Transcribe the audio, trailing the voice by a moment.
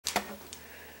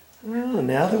Well,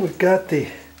 now that we've got the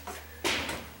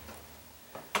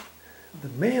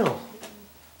mail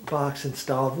box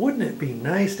installed, wouldn't it be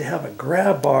nice to have a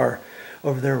grab bar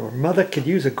over there where Mother could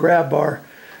use a grab bar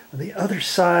on the other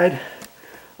side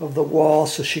of the wall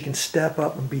so she can step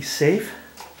up and be safe?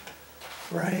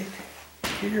 Right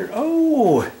here.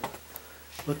 Oh,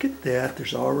 look at that.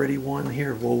 There's already one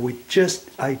here. Well,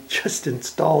 I just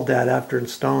installed that after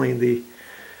installing the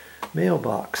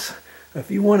mailbox. If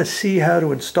you want to see how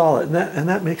to install it, and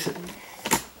that makes it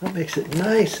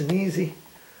nice and easy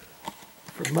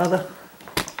for Mother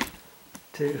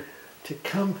to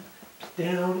come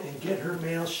down and get her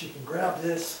mail. She can grab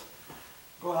this,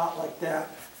 go out like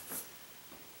that,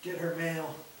 get her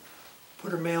mail,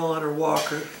 put her mail on her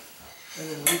walker, and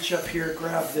then reach up here,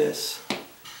 grab this,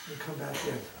 and come back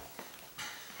in.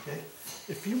 Okay?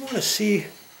 If you want to see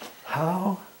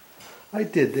how I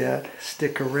did that,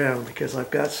 stick around, because I've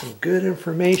got some good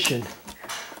information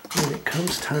when it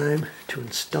comes time to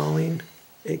installing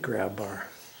a grab bar.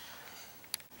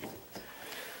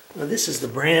 Now this is the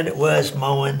brand it was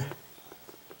mowing,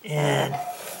 and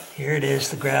here it is,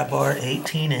 the grab bar,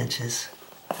 18 inches.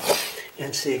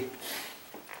 And see,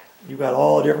 you've got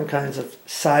all different kinds of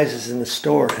sizes in the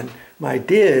store, and my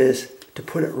idea is to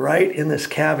put it right in this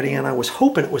cavity, and I was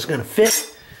hoping it was going to fit.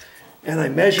 And I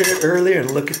measured it earlier, and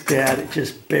look at that, it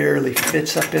just barely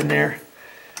fits up in there.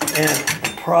 And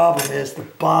the problem is the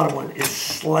bottom one is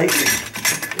slightly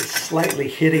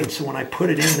hitting, so when I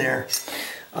put it in there,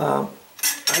 I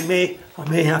may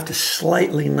have to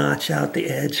slightly notch out the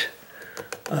edge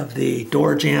of the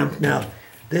door jamb. Now,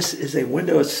 this is a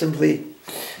window assembly,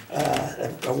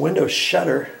 a window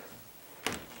shutter,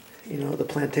 you know, the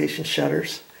plantation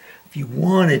shutters. If you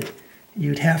wanted,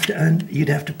 you'd have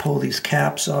to pull these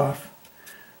caps off.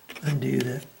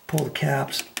 Pull the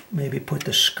caps, maybe put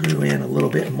the screw in a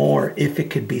little bit more if it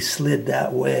could be slid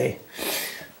that way.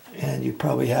 And you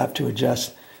probably have to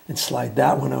adjust and slide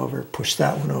that one over, push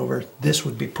that one over. This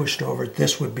would be pushed over,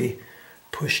 this would be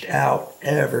pushed out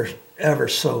ever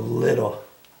so little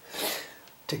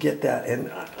to get that.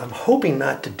 And I'm hoping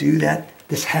not to do that.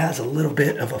 This has a little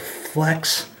bit of a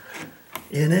flex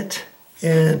in it,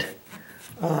 and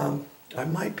I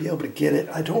might be able to get it.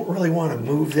 I don't really want to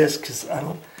move this because I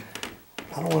don't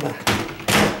want to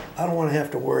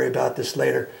have to worry about this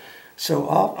later. So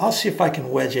I'll see if I can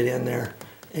wedge it in there.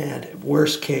 And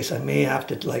worst case, I may have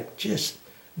to like just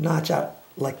notch out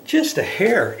like just a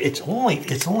hair. It's only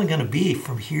going to be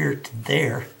from here to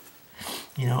there,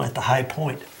 you know, at the high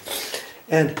point.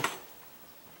 And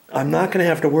I'm not going to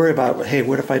have to worry about, hey,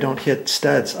 what if I don't hit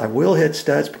studs? I will hit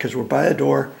studs because we're by a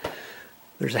door.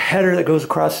 There's a header that goes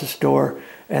across this door,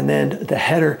 and then the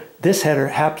header, this header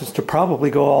happens to probably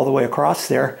go all the way across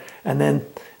there, and then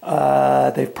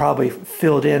they've probably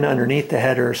filled in underneath the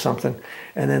header or something,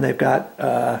 and then they've got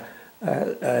a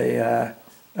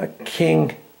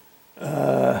king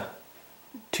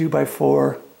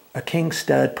 2x4, a king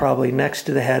stud probably next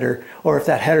to the header, or if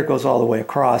that header goes all the way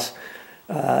across,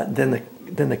 then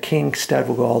the king stud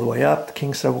will go all the way up, the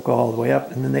king stud will go all the way up,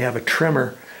 and then they have a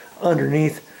trimmer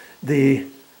underneath the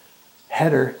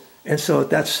header, and so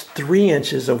that's 3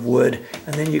 inches of wood.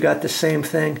 And then you got the same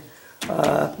thing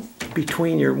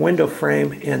between your window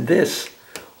frame and this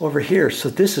over here. So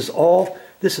this is all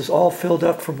filled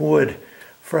up from wood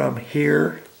from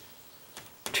here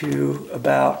to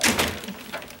about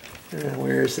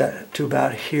where is that, to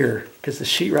about here, because the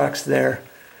sheetrock's there.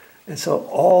 And so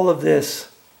all of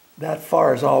this, that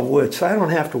far, is all wood, so I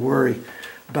don't have to worry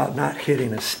about not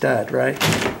hitting a stud, right?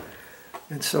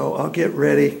 And so I'll get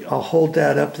ready, I'll hold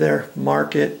that up there,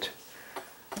 mark it,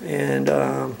 and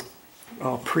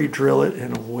I'll pre-drill it,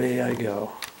 and away I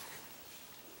go.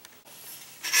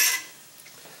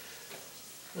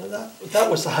 Now that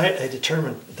was the height I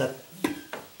determined that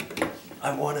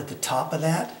I wanted the top of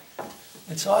that,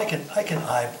 and so I can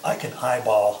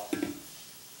eyeball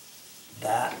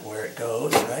that where it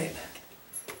goes, right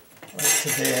to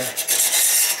there.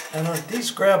 And on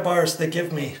these grab bars, they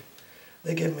give me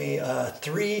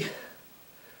three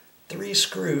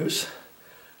screws,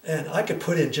 and I could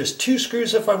put in just 2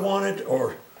 screws if I wanted,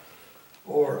 or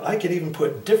I could even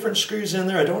put different screws in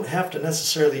there. I don't have to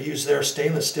necessarily use their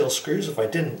stainless steel screws if I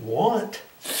didn't want.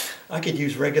 I could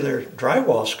use regular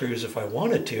drywall screws if I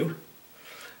wanted to.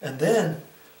 And then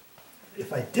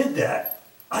if I did that,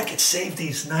 I could save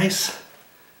these nice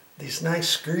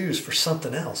screws for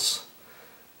something else.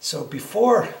 So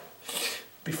before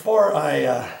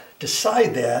I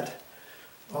decide that,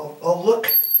 I'll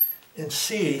look and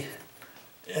see,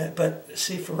 but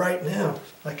see, for right now,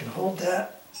 I can hold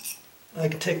that. I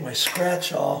can take my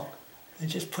scratch awl and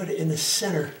just put it in the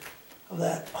center of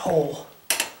that hole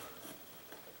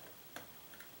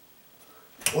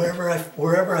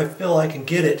wherever I feel I can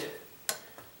get it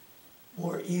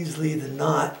more easily than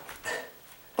not.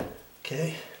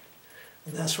 Okay,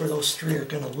 and that's where those three are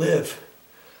going to live.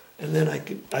 And then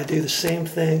I do the same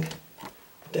thing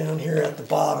down here at the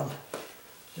bottom.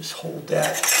 Just hold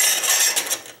that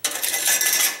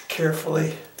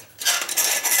carefully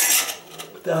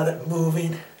without it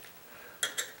moving.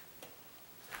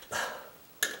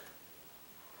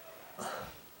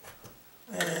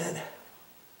 And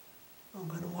I'm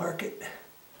going to mark it.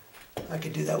 I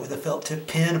could do that with a felt tip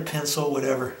pen, a pencil,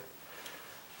 whatever.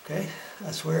 Okay,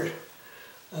 that's where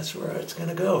it's going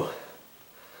to go.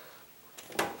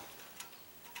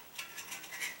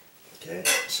 Okay,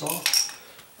 so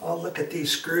I'll look at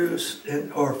these screws,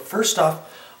 or first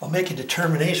off, I'll make a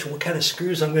determination what kind of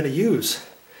screws I'm going to use.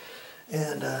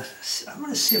 And I'm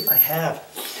going to see if I have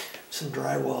some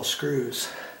drywall screws.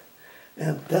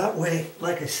 And that way,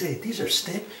 like I say, these are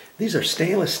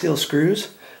stainless steel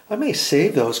screws. I may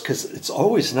save those because it's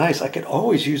always nice. I could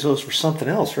always use those for something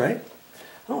else, right?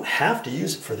 I don't have to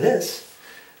use it for this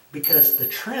because the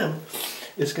trim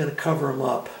is going to cover them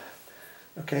up.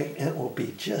 Okay, and it will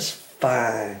be just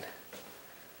fine.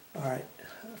 All right.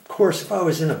 Of course, if I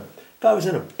was in a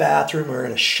bathroom or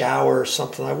in a shower or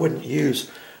something, I wouldn't use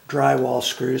drywall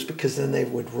screws because then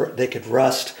they could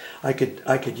rust. I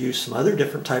could use some other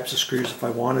different types of screws if I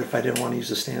wanted, if I didn't want to use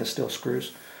the stainless steel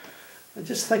screws. And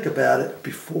just think about it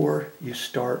before you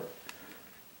start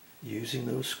using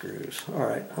those screws. All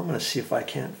right, I'm going to see if I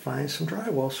can't find some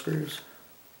drywall screws.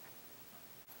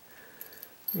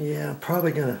 Yeah, I'm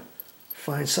probably going to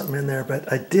find something in there,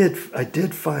 but I did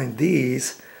find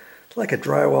these. It's like a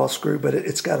drywall screw, but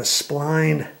it's got a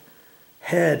splined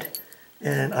head,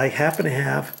 and I happen to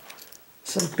have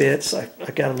some bits. I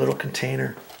got a little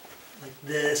container like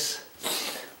this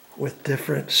with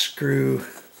different screw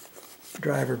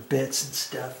driver bits and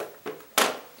stuff,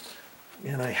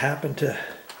 and I happen to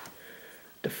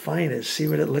find it. See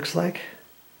what it looks like?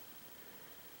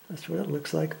 That's what it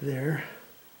looks like there,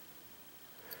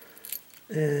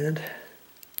 and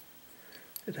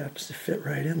it happens to fit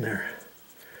right in there.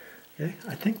 Okay,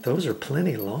 I think those are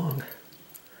plenty long.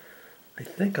 I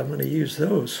think I'm going to use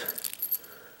those.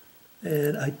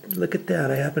 And look at that,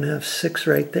 I happen to have 6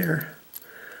 right there.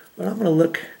 But I'm going to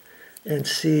look and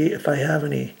see if I have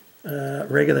any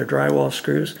regular drywall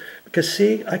screws. Because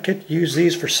see, I could use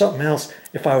these for something else.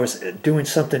 If I was doing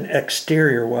something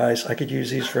exterior wise, I could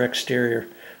use these for exterior.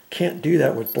 Can't do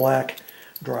that with black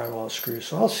drywall screws.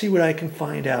 So I'll see what I can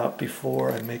find out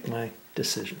before I make my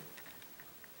decision.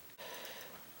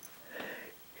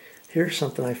 Here's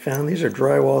something I found. These are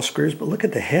drywall screws, but look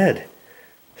at the head.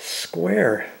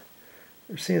 Square.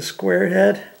 Ever seen a square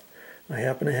head? I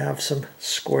happen to have some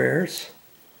squares,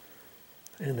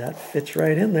 and that fits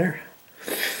right in there.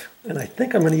 And I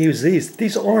think I'm going to use these.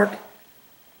 These aren't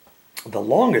the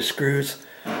longest screws,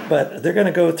 but they're going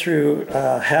to go through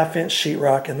 1/2-inch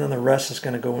sheetrock, and then the rest is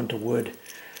going to go into wood.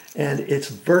 And it's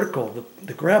vertical.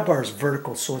 The grab bar is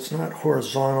vertical, so it's not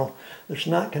horizontal. There's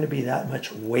not going to be that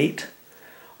much weight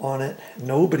on it.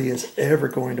 Nobody is ever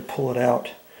going to pull it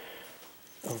out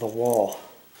of the wall.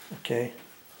 Okay,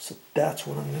 so that's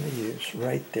what I'm going to use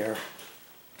right there.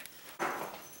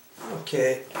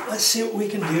 Okay, let's see what we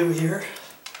can do here.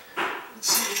 Let's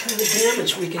see what kind of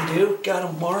damage we can do. Got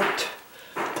them marked.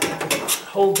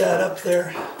 Hold that up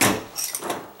there.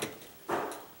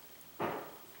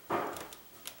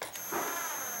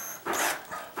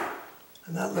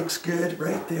 And that looks good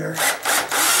right there.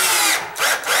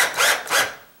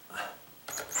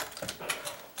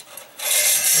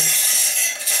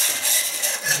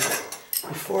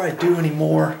 Before I do any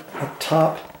more up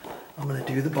top, I'm going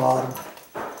to do the bottom.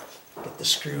 Get the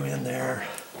screw in there.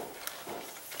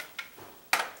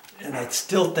 And I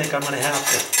still think I'm going to have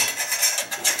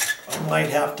to, I might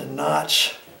have to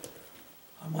notch.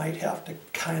 I might have to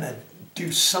kind of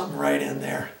do something right in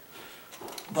there.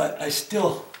 But I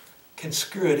still can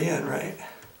screw it in, right?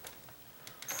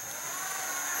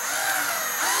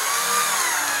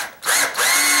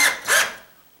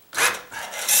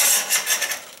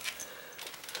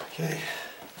 Okay,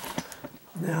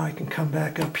 now I can come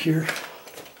back up here.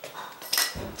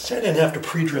 So I didn't have to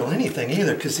pre-drill anything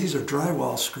either because these are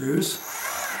drywall screws.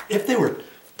 If they were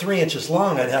 3 inches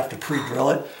long, I'd have to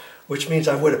pre-drill it, which means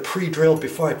I would have pre-drilled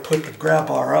before I put the grab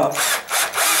bar up.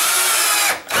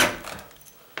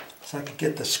 So I could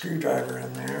get the screwdriver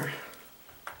in there.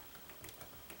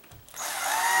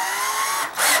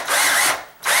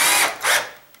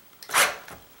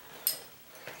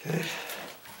 Okay.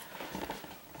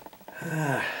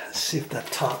 Let's see if that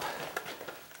top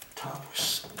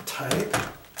was tight.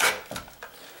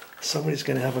 Somebody's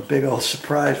going to have a big old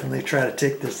surprise when they try to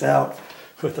take this out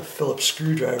with a Phillips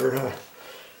screwdriver, huh?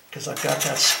 Because I've got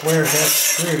that square head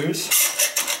screws.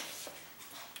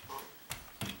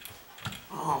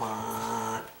 Come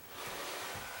on.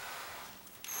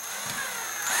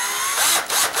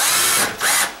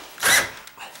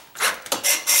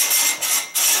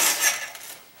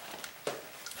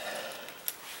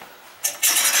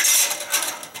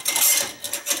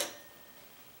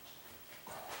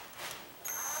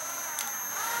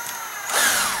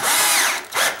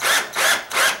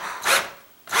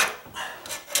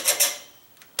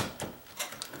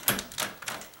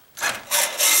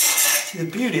 The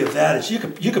beauty of that is you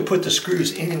could put the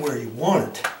screws anywhere you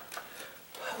want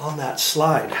on that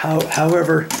slide.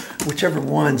 However, whichever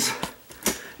ones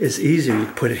is easier. You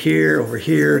can put it here, over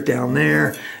here, down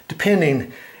there,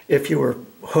 depending if you were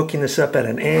hooking this up at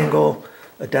an angle,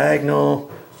 a diagonal,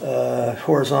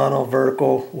 horizontal,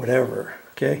 vertical, whatever.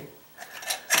 Okay,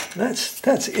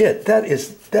 that's it. That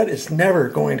is never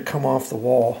going to come off the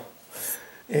wall,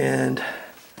 and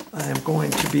I am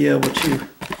going to be able to.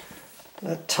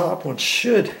 That top one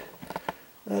should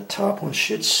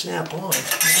snap on.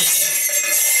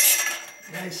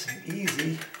 Nice and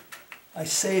easy. I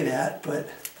say that, but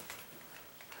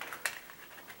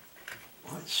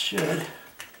it should.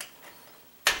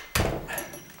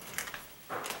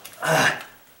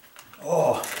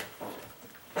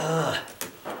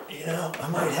 You know, I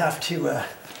might have to,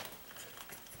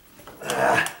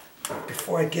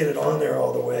 before I get it on there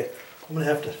all the way, I'm gonna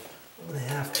have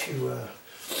to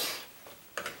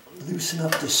loosen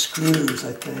up the screws,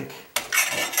 I think,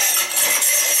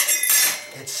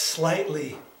 and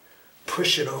slightly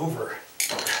push it over.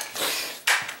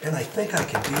 And I think I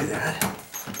can do that.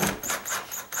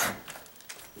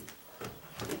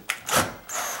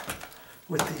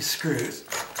 With these screws.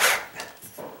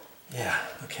 Yeah,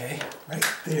 okay, right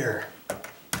there.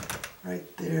 Right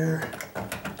there.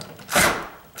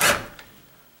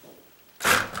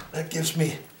 That gives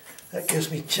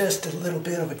me just a little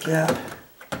bit of a gap.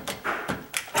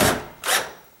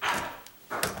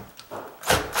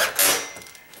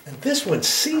 This one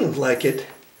seemed like it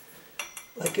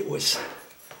was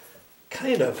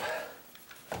kind of,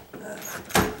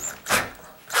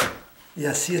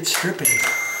 yeah, see it's stripping.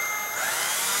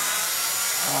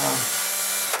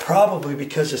 Probably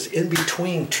because it's in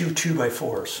between two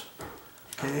 2x4s.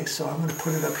 Okay, so I'm going to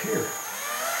put it up here.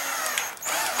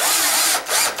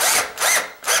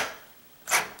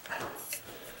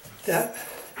 That,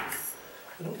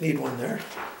 I don't need one there.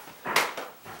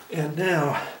 And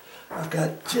now, I've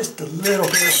got just a little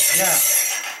bit of a gap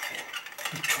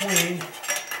between,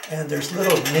 and there's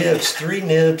little nibs, 3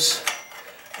 nibs,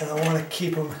 and I want to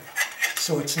keep them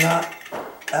so it's not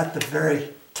at the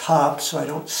very top so I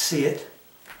don't see it,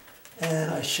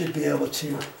 and I should be able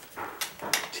to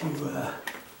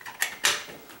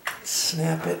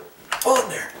snap it on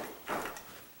there.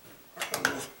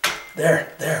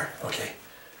 There, okay.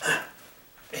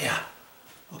 Yeah,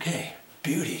 okay,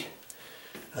 beauty.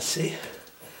 Let's see.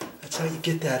 That's how you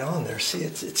get that on there. See,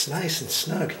 it's nice and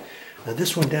snug. Now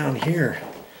this one down here,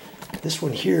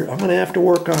 I'm gonna have to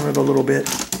work on it a little bit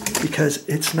because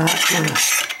it's not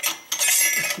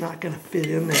gonna fit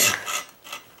in there.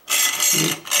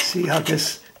 See how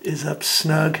this is up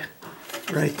snug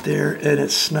right there, and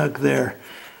it's snug there.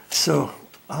 So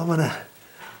I'm gonna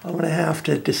have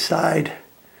to decide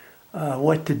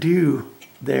what to do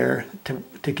there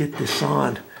to get this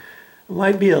on. It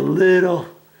might be a little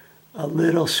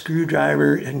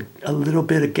screwdriver and a little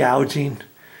bit of gouging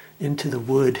into the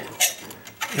wood.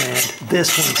 And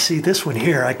this one, see this one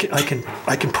here, I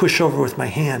can push over with my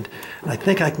hand, and I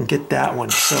think I can get that one.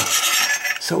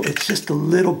 So it's just a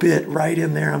little bit right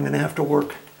in there. I'm gonna have to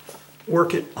work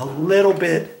it a little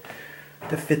bit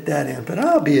to fit that in, but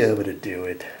I'll be able to do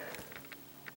it.